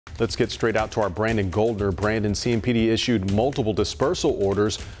Let's get straight out to our Brandon Goldner. Brandon, CMPD issued multiple dispersal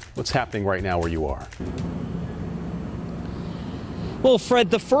orders. What's happening right now where you are? Well, Fred,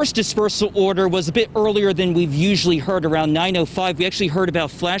 the first dispersal order was a bit earlier than we've usually heard, around 9:05. We actually heard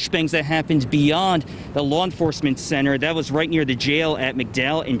about flashbangs that happened beyond the law enforcement center. That was right near the jail at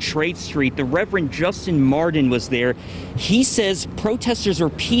McDowell and Trade Street. The Reverend Justin Martin was there. He says protesters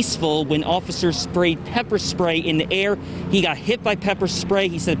were peaceful when officers sprayed pepper spray in the air. He got hit by pepper spray.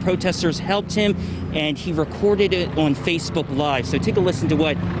 He said protesters helped him, and he recorded it on Facebook Live. So take a listen to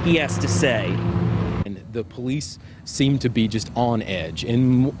what he has to say. The police seem to be just on edge,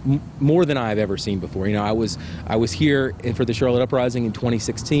 and more than I've ever seen before. You know, I was here for the Charlotte uprising in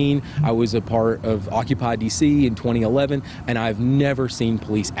 2016. I was a part of Occupy DC in 2011, and I've never seen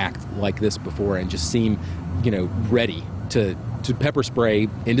police act like this before and just seem, you know, ready to pepper spray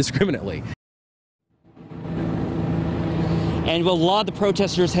indiscriminately. And a lot of the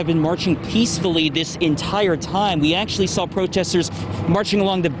protesters have been marching peacefully this entire time. We actually saw protesters marching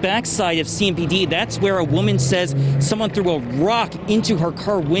along the backside of CMPD. That's where a woman says someone threw a rock into her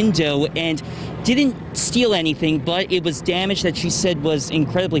car window and didn't steal anything, but it was damage that she said was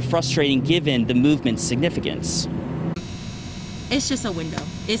incredibly frustrating given the movement's significance. It's just a window.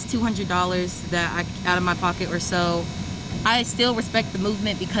 It's $200 that out of my pocket or so. I still respect the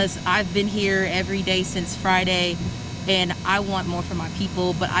movement because I've been here every day since Friday. And I want more for my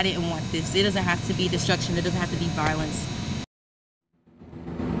people, but I didn't want this. It doesn't have to be destruction. It doesn't have to be violence.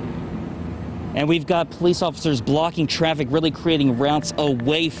 And we've got police officers blocking traffic, really creating routes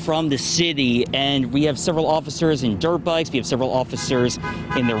away from the city. And we have several officers in dirt bikes. We have several officers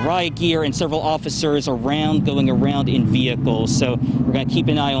in their riot gear and several officers going around in vehicles. So we're going to keep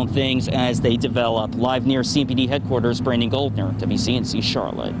an eye on things as they develop. Live near CMPD headquarters, Brandon Goldner, WCNC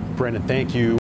Charlotte. Brandon, thank you.